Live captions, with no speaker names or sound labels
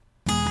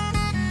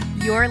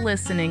You're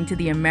listening to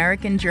the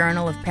American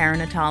Journal of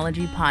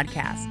Perinatology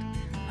podcast.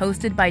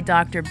 Hosted by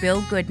Dr.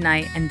 Bill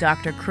Goodnight and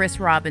Dr. Chris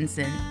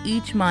Robinson,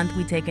 each month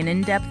we take an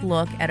in-depth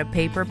look at a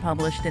paper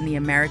published in the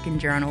American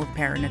Journal of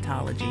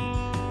Perinatology.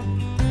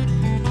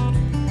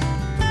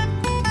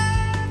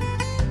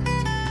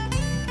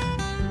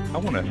 I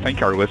want to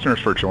thank our listeners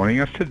for joining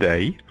us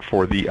today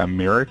for the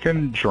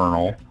American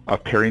Journal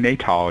of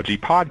Perinatology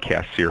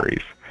podcast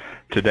series.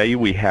 Today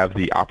we have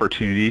the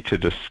opportunity to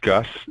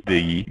discuss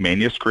the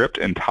manuscript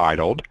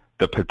entitled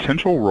The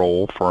Potential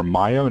Role for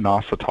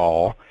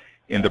Myoinositol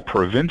in the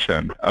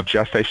Prevention of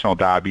Gestational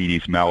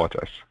Diabetes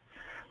Mellitus.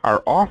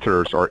 Our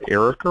authors are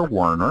Erica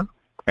Werner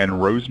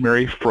and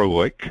Rosemary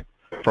Froelich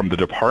from the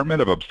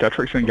Department of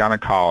Obstetrics and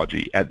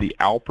Gynecology at the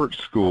Alpert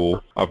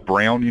School of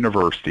Brown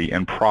University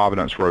in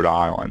Providence, Rhode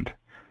Island.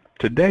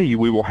 Today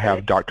we will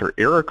have Dr.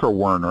 Erica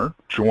Werner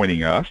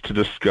joining us to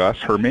discuss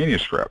her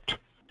manuscript.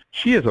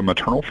 She is a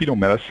maternal-fetal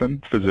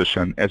medicine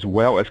physician as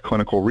well as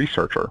clinical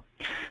researcher.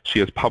 She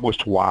has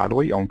published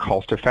widely on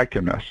cost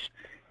effectiveness,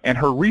 and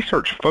her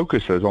research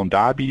focuses on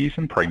diabetes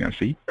in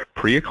pregnancy,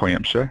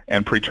 preeclampsia,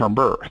 and preterm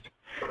birth.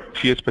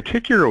 She is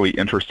particularly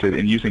interested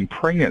in using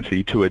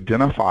pregnancy to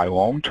identify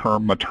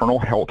long-term maternal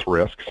health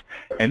risks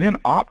and then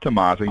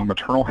optimizing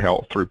maternal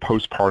health through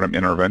postpartum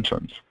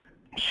interventions.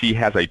 She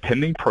has a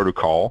pending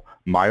protocol,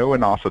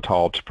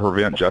 Myoinositol, to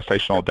prevent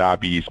gestational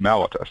diabetes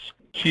mellitus.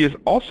 She is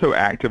also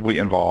actively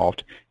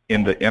involved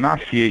in the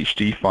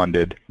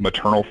NICHD-funded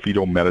Maternal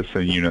Fetal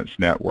Medicine Units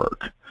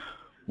Network.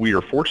 We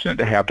are fortunate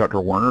to have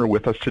Dr. Werner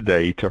with us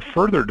today to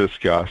further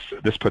discuss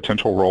this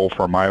potential role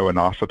for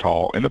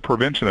myoinositol in the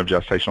prevention of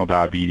gestational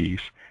diabetes,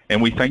 and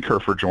we thank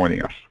her for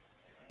joining us.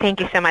 Thank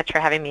you so much for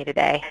having me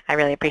today. I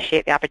really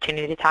appreciate the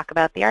opportunity to talk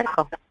about the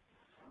article.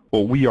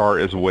 Well, we are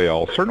as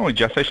well. Certainly,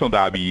 gestational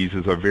diabetes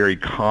is a very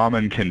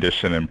common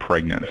condition in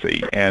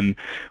pregnancy. And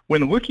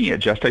when looking at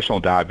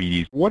gestational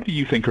diabetes, what do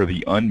you think are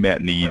the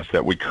unmet needs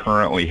that we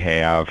currently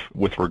have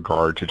with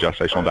regard to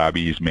gestational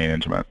diabetes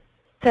management?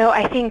 So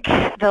I think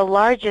the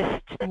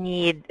largest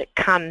need that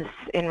comes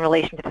in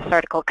relation to this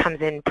article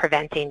comes in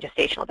preventing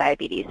gestational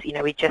diabetes. You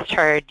know, we just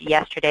heard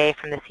yesterday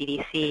from the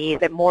CDC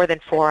that more than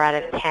 4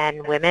 out of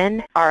 10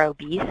 women are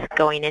obese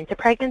going into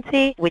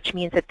pregnancy, which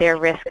means that their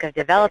risk of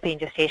developing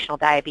gestational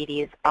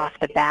diabetes off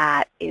the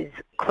bat is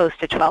close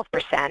to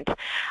 12%.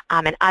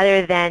 And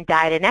other than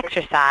diet and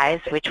exercise,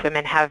 which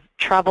women have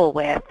trouble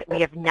with,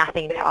 we have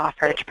nothing to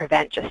offer to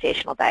prevent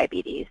gestational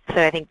diabetes.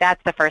 So I think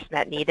that's the first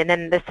met need. And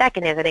then the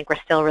second is I think we're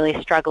still really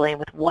struggling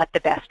with what the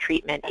best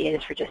treatment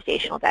is for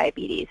gestational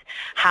diabetes,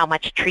 how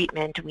much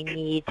treatment we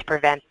need to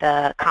prevent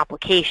the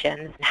complications,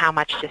 and how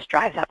much just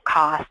drives up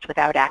cost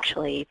without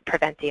actually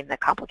preventing the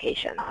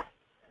complications.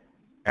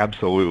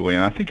 Absolutely,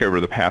 and I think over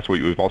the past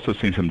week we've also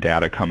seen some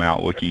data come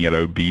out looking at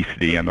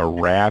obesity and the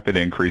rapid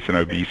increase in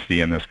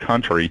obesity in this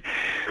country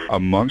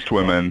amongst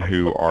women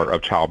who are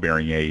of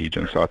childbearing age.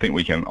 And so I think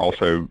we can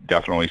also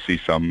definitely see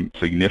some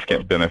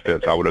significant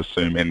benefits, I would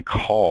assume, in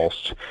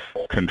cost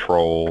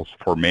controls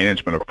for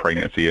management of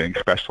pregnancy, and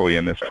especially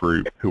in this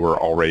group who are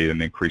already at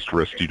an increased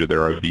risk due to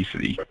their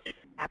obesity.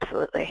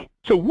 Absolutely.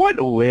 So what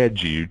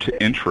led you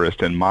to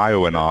interest in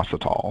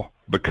myoinositol?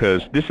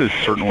 Because this is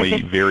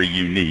certainly very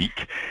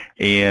unique,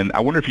 and I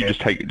wonder if you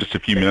just take just a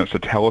few minutes to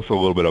tell us a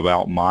little bit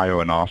about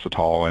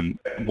myoinositol and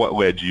what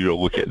led you to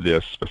look at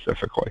this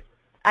specifically.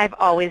 I've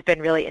always been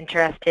really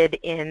interested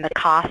in the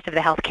cost of the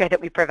healthcare that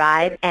we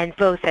provide, and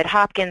both at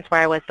Hopkins, where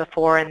I was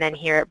before, and then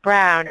here at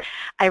Brown,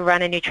 I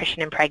run a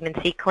nutrition and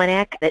pregnancy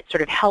clinic that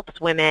sort of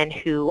helps women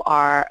who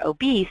are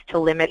obese to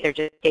limit their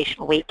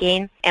gestational weight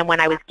gain. And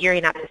when I was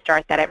gearing up to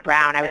start that at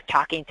Brown, I was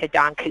talking to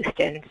Don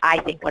Kustin, I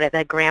think one of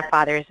the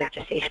grandfathers of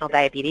gestational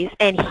diabetes,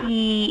 and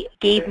he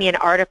gave me an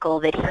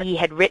article that he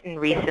had written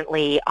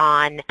recently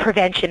on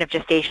prevention of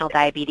gestational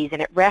diabetes,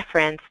 and it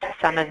referenced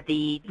some of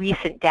the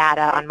recent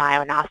data on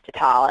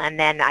myoinositol. And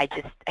then I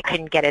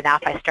couldn't get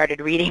enough. I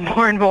started reading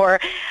more and more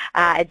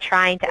and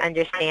trying to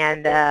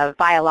understand the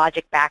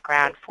biologic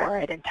background for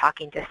it, and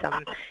talking to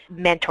some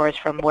mentors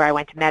from where I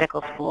went to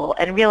medical school,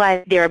 and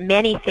realized there are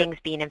many things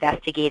being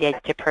investigated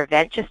to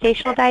prevent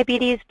gestational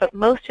diabetes, but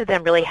most of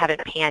them really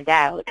haven't panned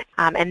out.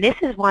 And this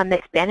is one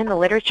that's been in the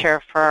literature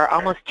for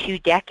almost 2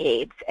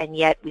 decades, and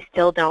yet we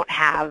still don't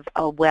have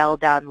a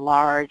well-done,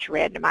 large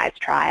randomized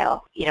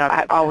trial. You know,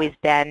 I've always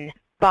been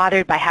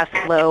bothered by how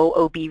slow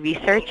OB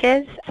research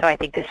is, so I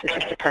think this was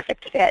just a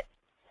perfect fit.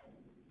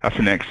 That's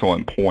an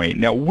excellent point.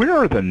 Now, where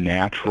are the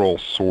natural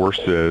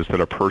sources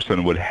that a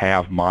person would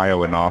have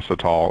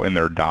myoinositol in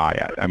their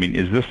diet? I mean,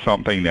 is this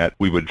something that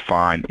we would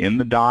find in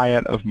the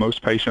diet of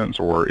most patients,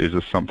 or is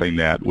this something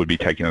that would be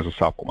taken as a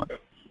supplement?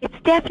 It's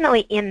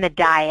definitely in the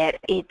diet.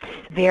 It's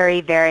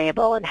very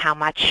variable in how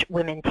much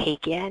women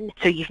take in.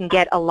 So you can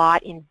get a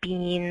lot in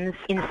beans,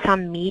 in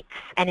some meats,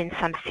 and in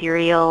some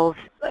cereals,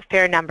 a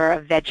fair number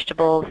of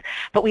vegetables,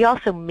 but we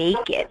also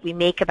make it. We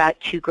make about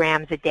 2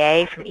 grams a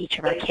day from each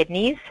of our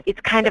kidneys.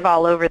 It's kind of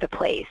all over the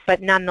place,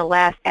 but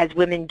nonetheless, as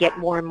women get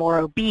more and more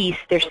obese,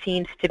 there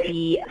seems to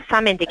be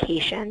some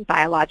indication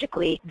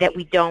biologically that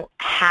we don't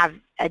have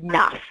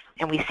enough,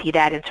 and we see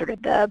that in sort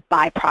of the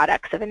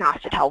byproducts of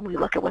inositol when we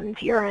look at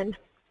women's urine.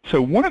 So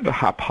one of the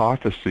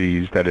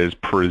hypotheses that is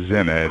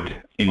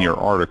presented in your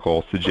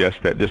article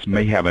suggests that this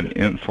may have an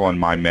insulin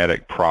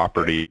mimetic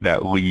property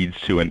that leads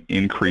to an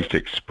increased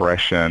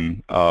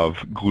expression of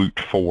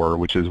GLUT4,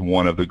 which is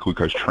one of the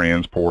glucose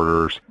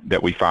transporters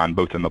that we find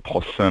both in the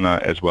placenta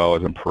as well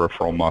as in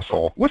peripheral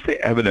muscle. What's the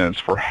evidence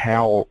for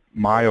how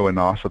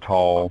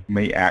myoinositol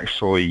may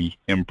actually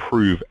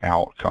improve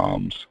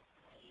outcomes?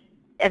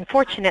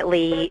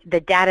 Unfortunately, the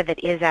data that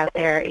is out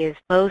there is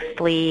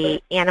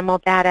mostly animal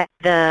data.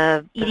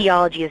 The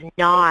etiology is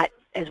not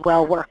as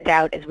well worked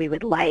out as we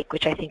would like,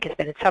 which I think has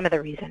been some of the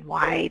reason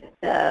why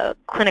the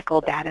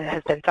clinical data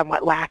has been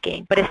somewhat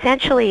lacking. But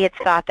essentially, it's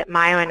thought that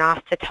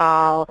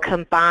myoinositol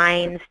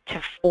combines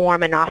to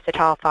form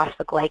inositol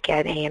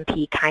phosphoglycan AMP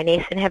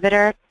kinase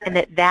inhibitor, and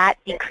that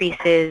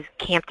decreases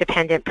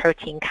CAMP-dependent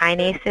protein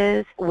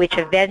kinases, which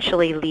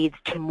eventually leads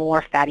to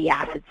more fatty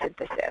acid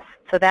synthesis.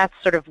 So that's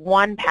sort of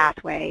one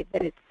pathway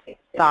that it's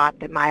thought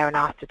that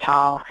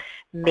myoinositol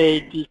may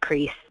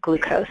decrease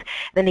glucose.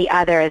 Then the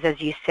other is, as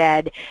you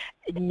said,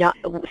 not,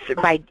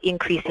 by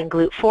increasing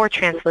GLUT4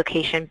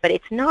 translocation, but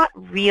it's not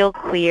real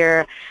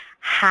clear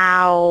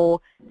how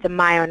the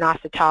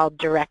myoinositol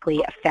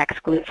directly affects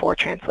GLUT4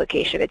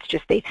 translocation. It's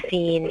just they've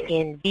seen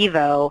in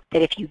vivo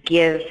that if you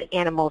give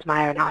animals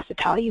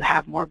myoinositol, you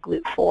have more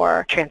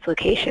GLUT4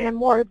 translocation and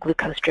more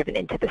glucose driven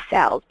into the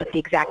cells, but the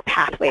exact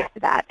pathway for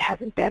that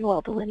hasn't been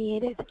well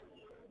delineated.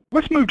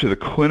 Let's move to the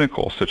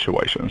clinical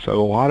situation. So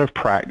a lot of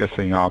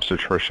practicing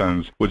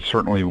obstetricians would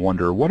certainly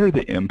wonder, what are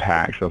the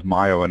impacts of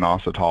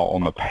myoinositol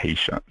on the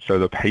patient? So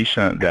the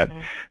patient that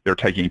they're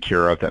taking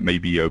care of that may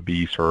be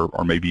obese, or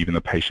maybe even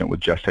the patient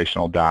with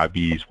gestational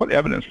diabetes, what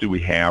evidence do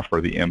we have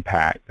for the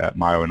impact that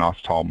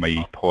myoinositol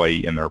may play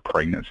in their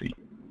pregnancy?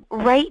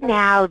 Right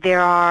now,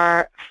 there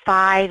are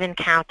 5 and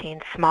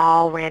counting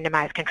small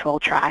randomized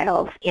controlled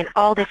trials in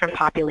all different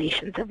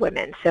populations of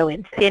women. So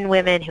in thin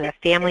women who have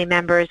family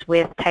members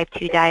with type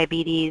 2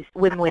 diabetes,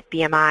 women with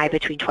BMI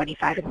between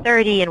 25 and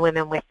 30, and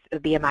women with a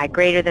BMI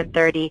greater than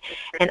 30.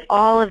 And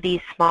all of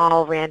these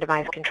small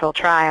randomized controlled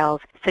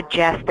trials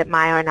suggest that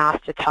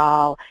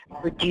myoinositol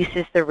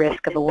reduces the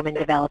risk of a woman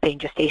developing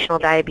gestational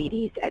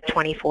diabetes at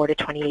 24 to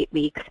 28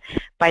 weeks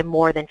by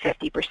more than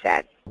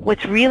 50%.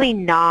 What's really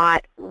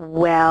not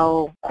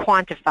well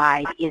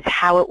quantified is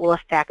how it will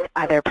affect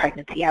other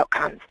pregnancy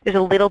outcomes. There's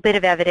a little bit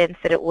of evidence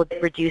that it will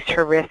reduce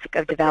her risk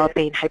of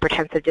developing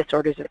hypertensive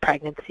disorders of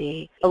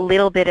pregnancy, a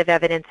little bit of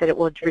evidence that it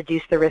will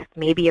reduce the risk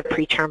maybe of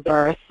preterm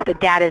birth. The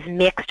data is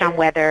mixed on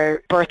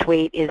whether birth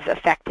weight is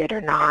affected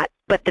or not.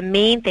 But the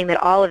main thing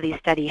that all of these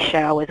studies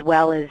show, as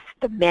well as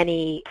the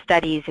many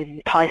studies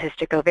in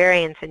polycystic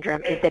ovarian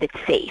syndrome, is that it's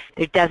safe.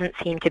 There doesn't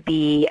seem to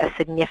be a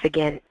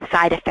significant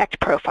side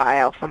effect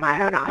profile for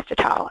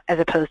myoinositol, as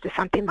opposed to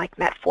something like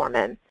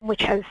metformin,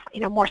 which has,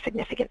 more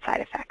significant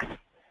side effects.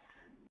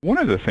 One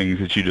of the things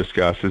that you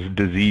discuss is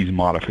disease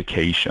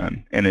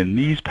modification. And in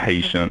these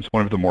patients,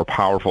 one of the more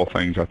powerful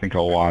things I think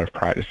a lot of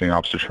practicing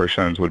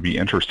obstetricians would be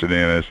interested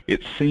in is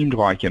it seemed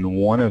like in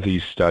one of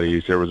these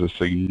studies there was a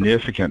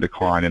significant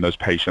decline in those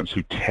patients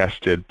who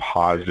tested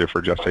positive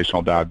for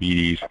gestational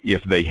diabetes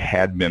if they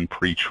had been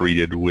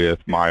pre-treated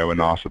with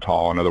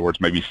myoinositol. In other words,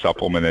 maybe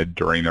supplemented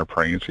during their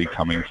pregnancy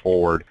coming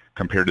forward,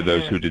 compared to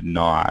those who did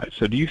not.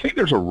 So do you think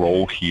there's a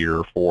role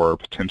here for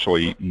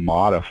potentially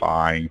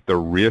modifying the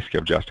risk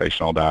of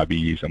gestational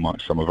diabetes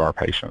amongst some of our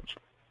patients?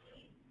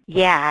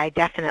 Yeah, I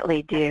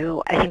definitely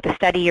do. I think the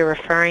study you're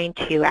referring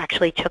to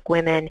actually took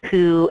women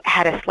who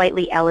had a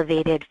slightly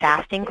elevated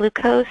fasting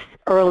glucose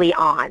early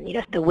on.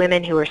 The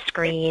women who were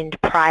screened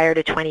prior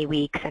to 20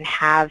 weeks and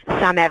have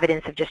some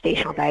evidence of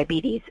gestational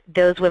diabetes,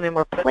 those women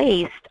were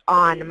placed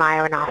on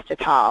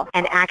myoinositol,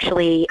 and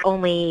actually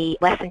only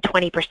less than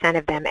 20%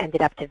 of them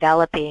ended up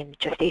developing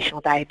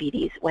gestational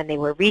diabetes when they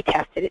were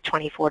retested at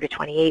 24 to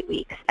 28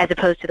 weeks, as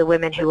opposed to the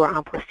women who were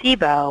on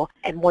placebo,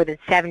 and more than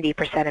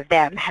 70% of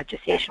them had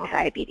gestational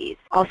diabetes.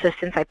 Also,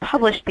 since I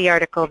published the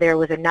article, there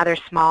was another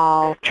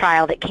small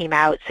trial that came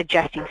out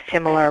suggesting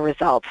similar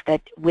results,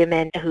 that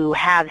women who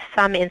have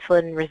some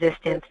insulin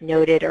resistance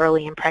noted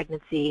early in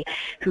pregnancy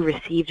who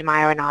received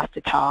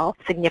myoinositol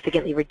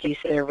significantly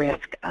reduced their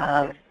risk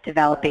of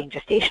developing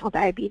gestational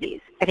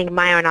diabetes. I think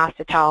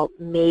myoinositol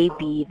may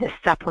be the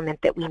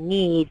supplement that we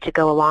need to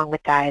go along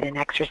with diet and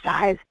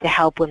exercise to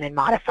help women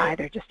modify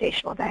their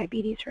gestational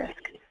diabetes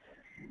risk.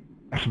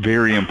 That's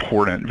very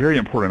important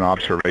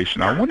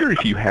observation. I wonder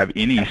if you have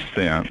any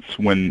sense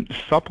when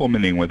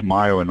supplementing with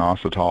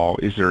myoinositol,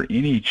 is there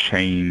any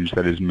change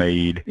that is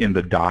made in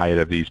the diet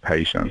of these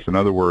patients? In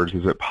other words,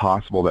 is it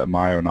possible that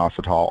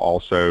myoinositol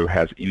also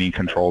has any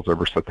controls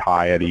over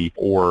satiety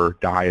or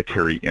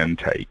dietary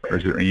intake? Or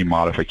is there any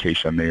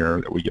modification there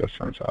that we get a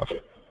sense of?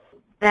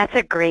 That's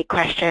a great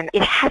question.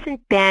 It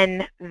hasn't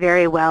been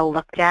very well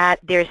looked at.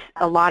 There's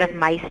a lot of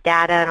mice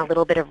data and a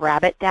little bit of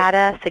rabbit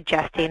data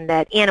suggesting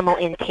that animal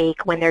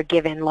intake when they're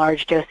given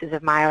large doses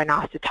of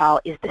myoinositol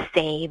is the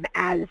same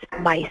as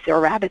mice or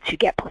rabbits who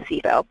get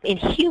placebo. In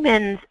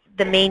humans,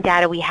 the main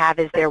data we have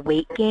is their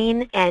weight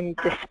gain, and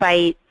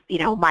despite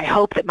my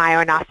hope that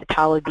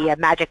myoinositol would be a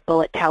magic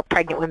bullet to help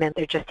pregnant women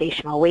their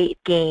gestational weight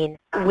gain,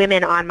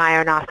 women on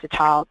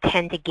myoinositol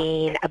tend to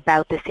gain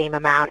about the same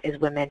amount as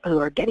women who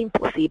are getting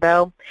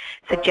placebo,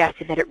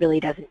 suggesting that it really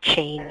doesn't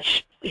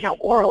change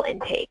oral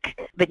intake.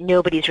 But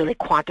nobody's really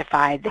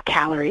quantified the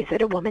calories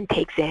that a woman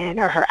takes in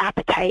or her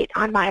appetite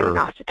on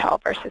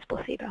myoinositol versus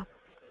placebo.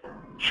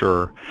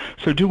 Sure.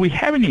 So do we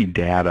have any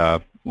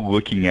data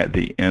looking at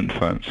the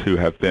infants who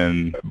have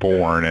been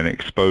born and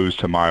exposed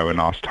to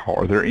myoinositol?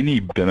 Are there any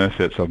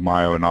benefits of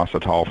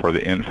myoinositol for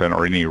the infant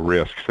or any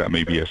risks that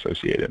may be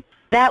associated?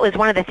 That was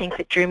one of the things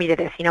that drew me to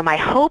this. My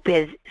hope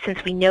is,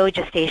 since we know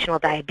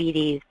gestational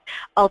diabetes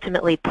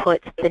ultimately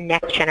puts the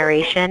next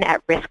generation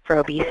at risk for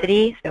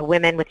obesity, so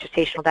women with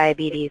gestational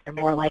diabetes are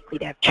more likely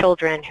to have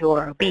children who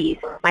are obese.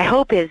 My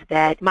hope is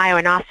that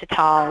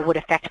myoinositol would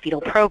affect fetal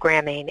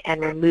programming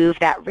and remove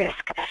that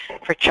risk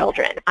for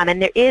children.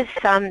 And there is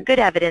some good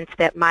evidence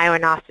that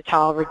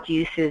myoinositol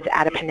reduces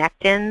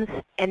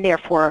adiponectins and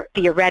therefore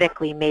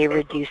theoretically may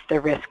reduce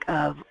the risk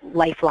of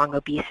lifelong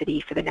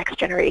obesity for the next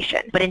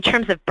generation. But in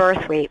terms of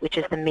birth weight, which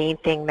is the main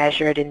thing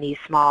measured in these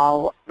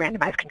small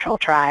randomized control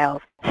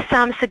trials,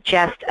 some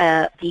suggest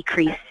a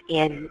decrease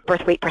in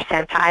birth weight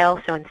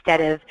percentile. So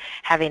instead of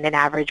having an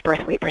average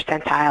birth weight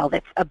percentile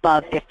that's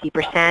above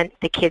 50%,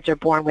 the kids are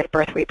born with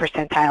birth weight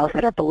percentiles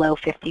that are below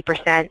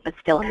 50%, but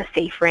still in the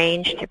safe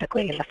range,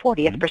 typically in the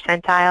 40th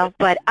percentile.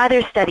 But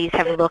other studies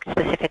have looked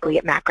specifically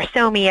at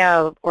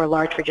macrosomia or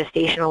large for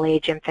gestational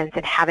age infants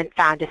and haven't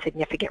found a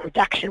significant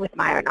reduction with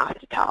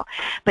myoinositol.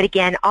 But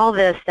again, all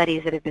the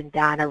studies that have been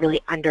done are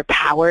really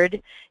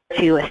underpowered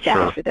to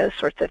assess for those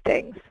sorts of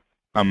things.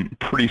 I'm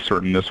pretty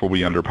certain this will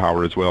be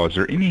underpowered as well. Is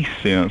there any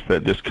sense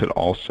that this could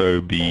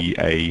also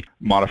be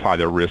modify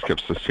the risk of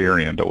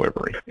cesarean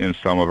delivery in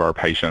some of our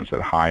patients at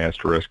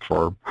highest risk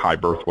for high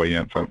birth weight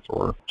infants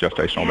or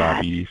gestational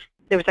diabetes?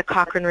 There was a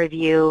Cochrane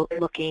review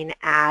looking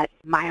at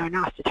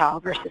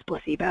myoinositol versus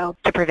placebo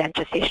to prevent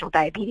gestational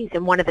diabetes,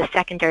 and one of the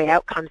secondary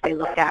outcomes they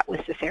looked at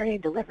was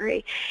cesarean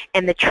delivery.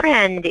 And the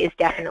trend is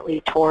definitely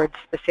towards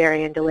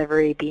cesarean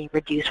delivery being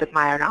reduced with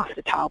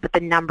myoinositol, but the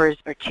numbers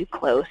are too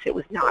close. It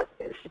was not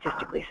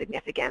statistically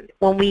significant.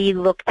 When we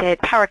looked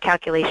at power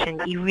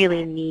calculation, you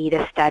really need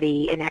a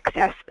study in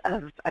excess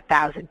of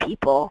 1,000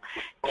 people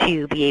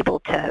to be able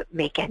to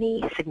make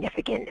any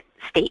significant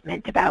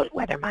statement about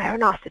whether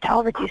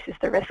myoinositol reduces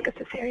the risk of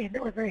cesarean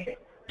delivery.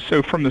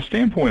 So from the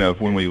standpoint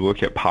of when we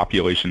look at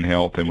population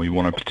health and we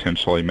want to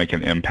potentially make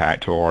an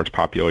impact to a large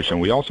population,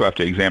 we also have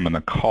to examine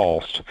the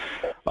cost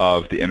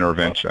of the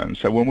intervention.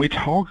 So when we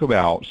talk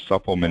about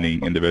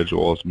supplementing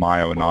individuals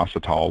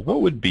myoinositol,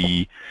 what would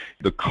be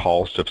the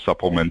cost of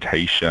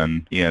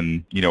supplementation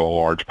in, a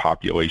large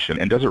population?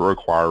 And does it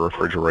require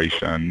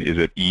refrigeration? Is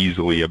it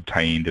easily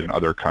obtained in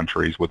other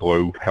countries with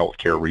low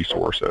healthcare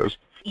resources?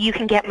 You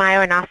can get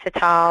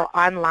myoinositol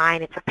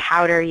online. It's a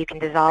powder. You can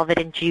dissolve it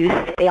in juice.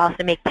 They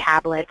also make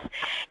tablets.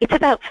 It's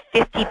about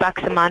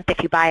 $50 a month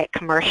if you buy it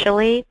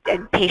commercially,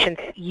 and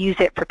patients use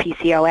it for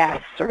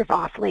PCOS, sort of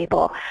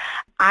off-label.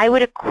 I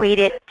would equate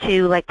it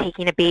to like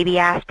taking a baby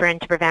aspirin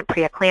to prevent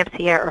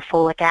preeclampsia or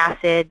folic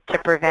acid to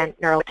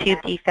prevent neural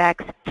tube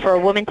defects. For a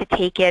woman to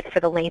take it for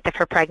the length of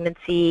her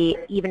pregnancy,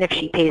 even if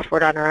she pays for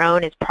it on her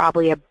own, is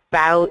probably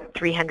about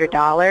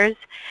 $300.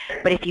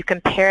 But if you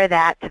compare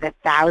that to the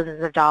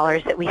thousands of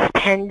dollars that we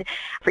spend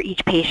for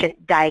each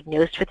patient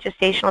diagnosed with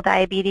gestational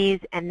diabetes,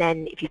 and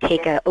then if you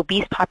take an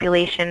obese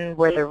population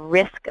where the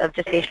risk of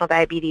gestational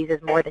diabetes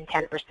is more than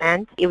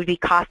 10%, it would be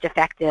cost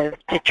effective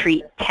to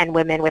treat 10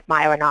 women with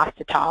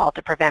myoinositol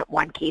to prevent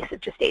one case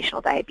of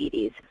gestational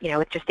diabetes.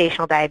 With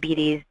gestational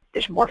diabetes,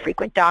 there's more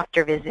frequent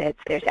doctor visits,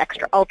 there's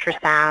extra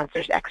ultrasounds,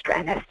 there's extra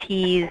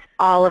NSTs,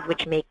 all of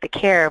which make the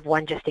care of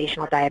one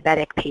gestational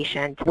diabetic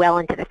patient well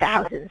into the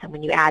thousands. And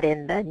when you add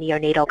in the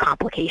neonatal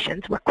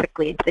complications, we're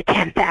quickly into the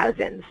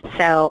 10,000s.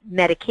 So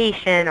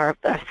medication or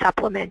a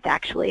supplement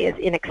actually is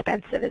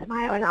inexpensive as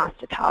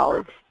myoinositol.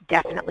 It's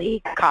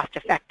definitely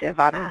cost-effective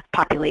on a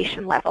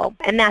population level.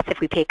 And that's if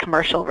we pay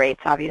commercial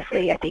rates,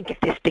 obviously. I think if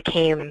this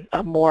became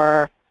a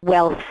more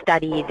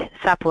well-studied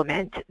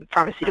supplement,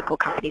 pharmaceutical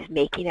companies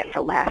making it for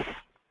less.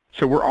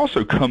 So we're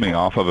also coming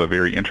off of a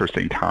very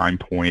interesting time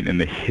point in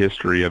the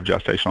history of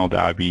gestational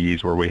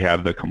diabetes where we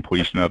have the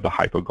completion of the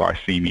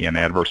hypoglycemia and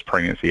adverse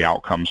pregnancy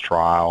outcomes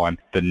trial, and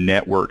the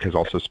network has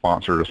also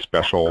sponsored a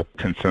special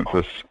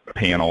consensus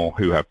panel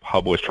who have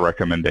published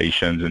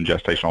recommendations in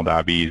gestational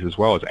diabetes as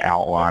well as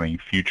outlining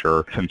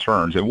future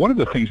concerns. And one of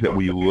the things that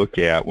we look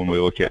at when we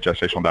look at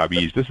gestational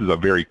diabetes, this is a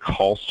very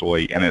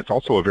costly and it's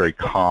also a very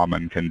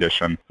common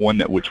condition, one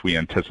that which we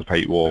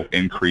anticipate will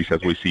increase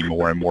as we see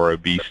more and more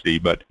obesity.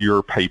 But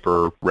your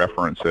paper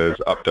references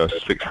up to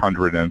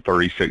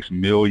 $636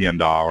 million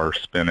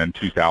spent in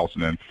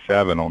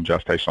 2007 on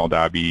gestational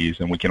diabetes,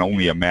 and we can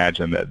only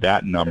imagine that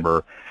that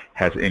number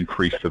has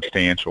increased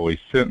substantially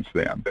since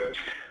then.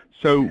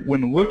 So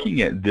when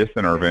looking at this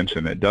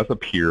intervention, it does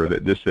appear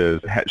that this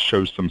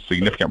shows some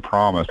significant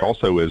promise,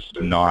 also is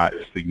not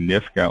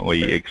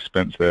significantly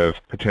expensive,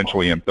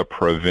 potentially in the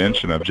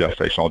prevention of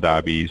gestational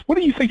diabetes. What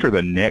do you think are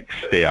the next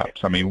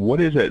steps? I mean,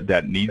 what is it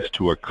that needs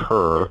to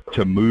occur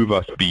to move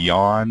us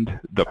beyond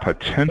the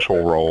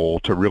potential role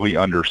to really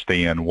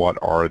understand what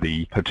are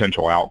the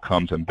potential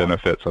outcomes and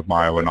benefits of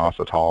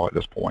myoinositol at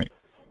this point?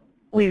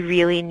 We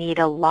really need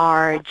a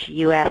large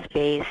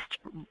U.S.-based,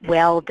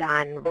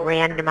 well-done,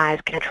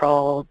 randomized,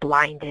 controlled,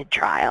 blinded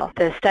trial.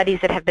 The studies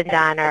that have been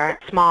done are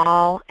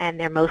small, and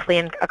they're mostly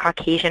in a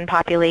Caucasian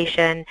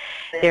population.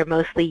 They're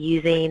mostly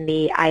using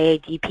the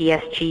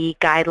IADPSG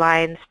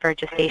guidelines for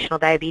gestational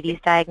diabetes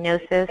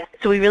diagnosis.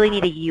 So we really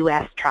need a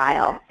U.S.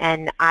 trial,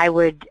 and I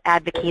would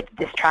advocate that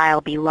this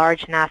trial be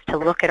large enough to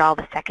look at all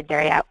the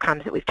secondary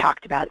outcomes that we've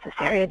talked about,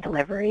 cesarean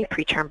delivery,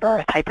 preterm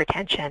birth,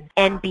 hypertension,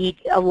 and be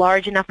a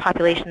large enough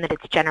population that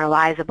it's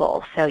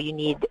generalizable. So you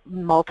need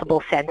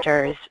multiple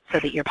centers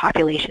so that your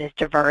population is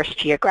diverse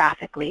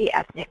geographically,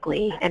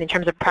 ethnically, and in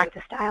terms of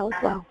practice style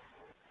as well.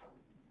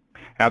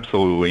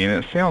 Absolutely,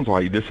 and it sounds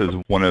like this is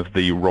one of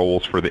the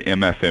roles for the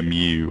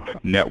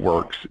MFMU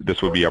networks.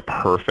 This would be a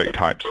perfect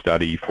type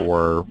study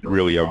for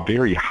really a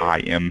very high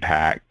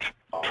impact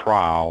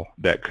trial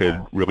that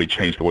could really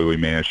change the way we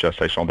manage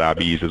gestational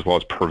diabetes as well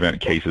as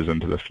prevent cases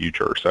into the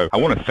future. So I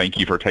want to thank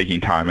you for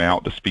taking time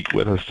out to speak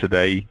with us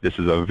today. This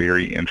is a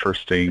very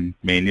interesting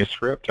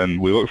manuscript, and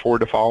we look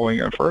forward to following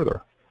it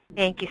further.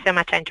 Thank you so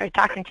much. I enjoyed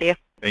talking to you.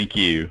 Thank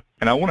you.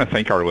 And I want to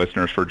thank our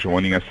listeners for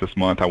joining us this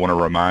month. I want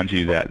to remind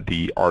you that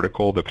the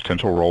article, The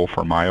Potential Role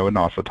for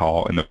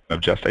Myoinositol in the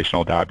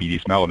Gestational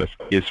Diabetes Mellitus,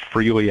 is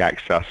freely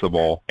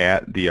accessible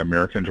at the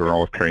American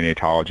Journal of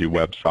Perinatology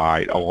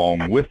website,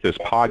 along with this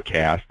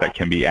podcast that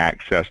can be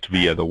accessed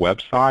via the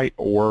website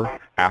or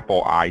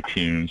Apple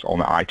iTunes on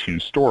the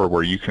iTunes Store,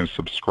 where you can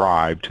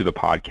subscribe to the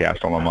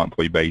podcast on a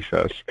monthly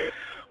basis.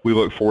 We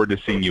look forward to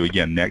seeing you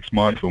again next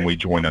month when we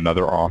join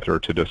another author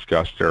to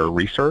discuss their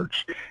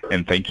research.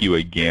 And thank you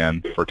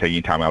again for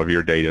taking time out of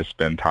your day to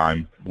spend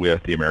time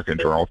with the American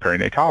Journal of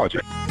Perinatology.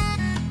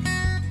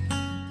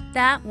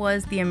 That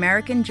was the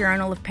American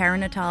Journal of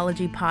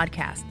Perinatology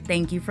podcast.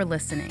 Thank you for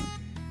listening.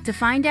 To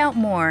find out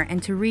more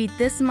and to read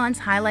this month's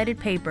highlighted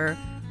paper,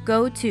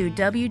 go to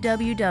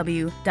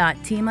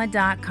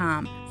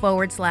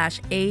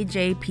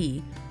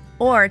www.tema.com/AJP.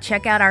 or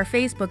check out our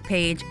Facebook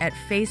page at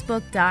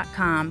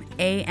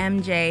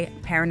facebook.com/AMJ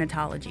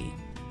Perinatology.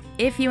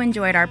 If you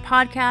enjoyed our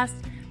podcast,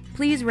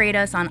 please rate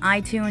us on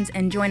iTunes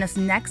and join us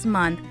next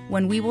month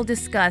when we will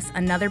discuss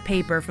another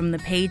paper from the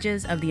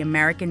pages of the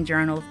American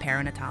Journal of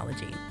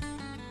Perinatology.